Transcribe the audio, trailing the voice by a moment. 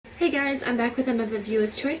Hey guys, I'm back with another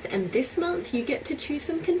viewer's choice, and this month you get to choose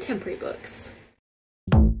some contemporary books.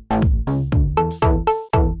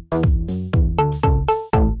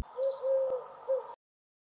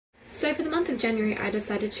 So for the month of January I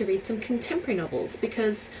decided to read some contemporary novels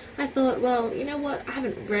because I thought, well, you know what, I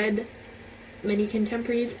haven't read many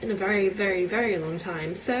contemporaries in a very long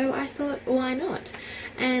time, so I thought, why not?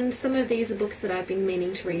 And some of these are books that I've been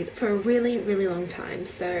meaning to read for a really long time,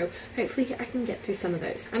 so hopefully I can get through some of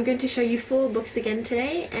those. I'm going to show you 4 books again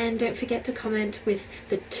today, and don't forget to comment with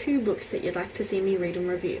the 2 books that you'd like to see me read and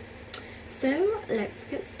review. So let's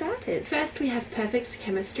get started. First we have Perfect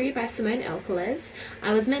Chemistry by Simone Elkeles.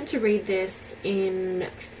 I was meant to read this in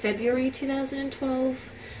February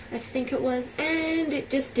 2012, I think it was, and it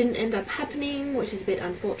just didn't end up happening, which is a bit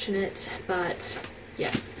unfortunate, but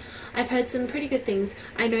yes. I've heard some pretty good things.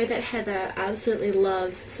 I know that Heather absolutely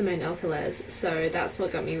loves Simone Elkeles, so that's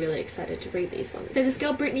what got me really excited to read these ones. So this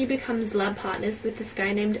girl Brittany becomes lab partners with this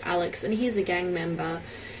guy named Alex, and he's a gang member.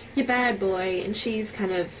 Your bad boy, and she's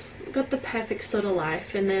kind of got the perfect sort of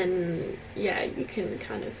life, and then yeah, you can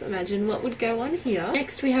kind of imagine what would go on here.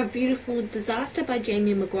 Next we have Beautiful Disaster by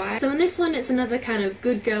Jamie McGuire. So in this one it's another kind of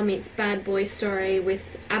good girl meets bad boy story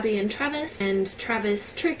with Abby and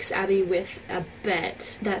Travis tricks Abby with a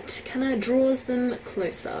bet that kind of draws them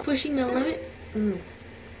closer. Pushing the Limits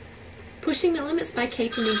by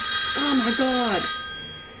Katie Oh my god.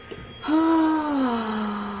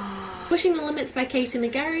 Pushing the Limits by Katie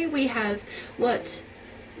McGarry. We have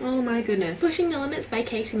oh my goodness. Pushing the Limits by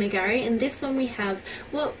Katie McGarry. In this one we have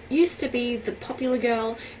what used to be the popular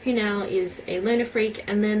girl who now is a loner freak,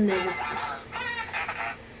 and then there's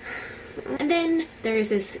this there is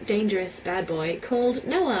this dangerous bad boy called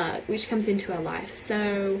Noah, which comes into her life.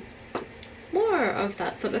 So more of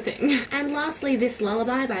that sort of thing. And lastly, this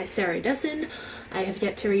Lullaby by Sarah Dessen. I have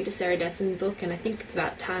yet to read a Sarah Dessen book, and I think it's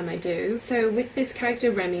about time I do. So with this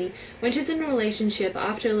character Remy, when she's in a relationship,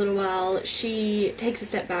 after a little while she takes a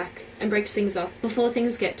step back and breaks things off before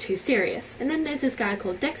things get too serious. And then there's this guy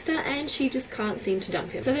called Dexter, and she just can't seem to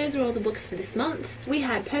dump him. So those are all the books for this month. We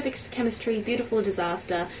had Perfect Chemistry, Beautiful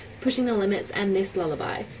Disaster, Pushing the Limits, and this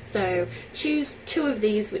Lullaby. So choose 2 of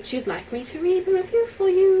these which you'd like me to read and review for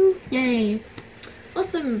you. Yay!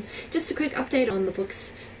 Awesome! Just a quick update on the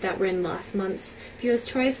books that were in last month's viewer's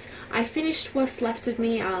choice. I finished What's Left of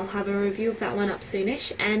Me. I'll have a review of that one up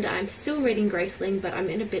soonish, and I'm still reading Graceling, but I'm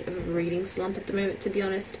in a bit of a reading slump at the moment, to be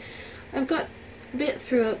honest. I've got a bit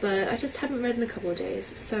through it, but I just haven't read in a couple of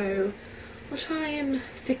days, so I'll try and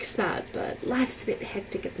fix that, but life's a bit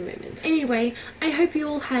hectic at the moment. Anyway, I hope you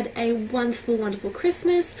all had a wonderful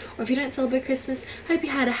Christmas, or if you don't celebrate Christmas, hope you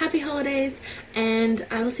had a happy holidays, and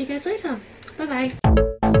I will see you guys later. Bye bye.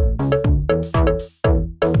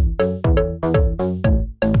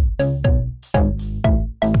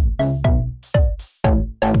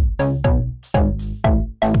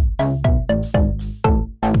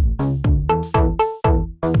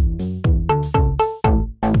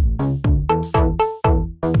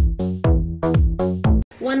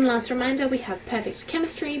 One last reminder, we have Perfect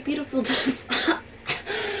Chemistry, Beautiful Disaster.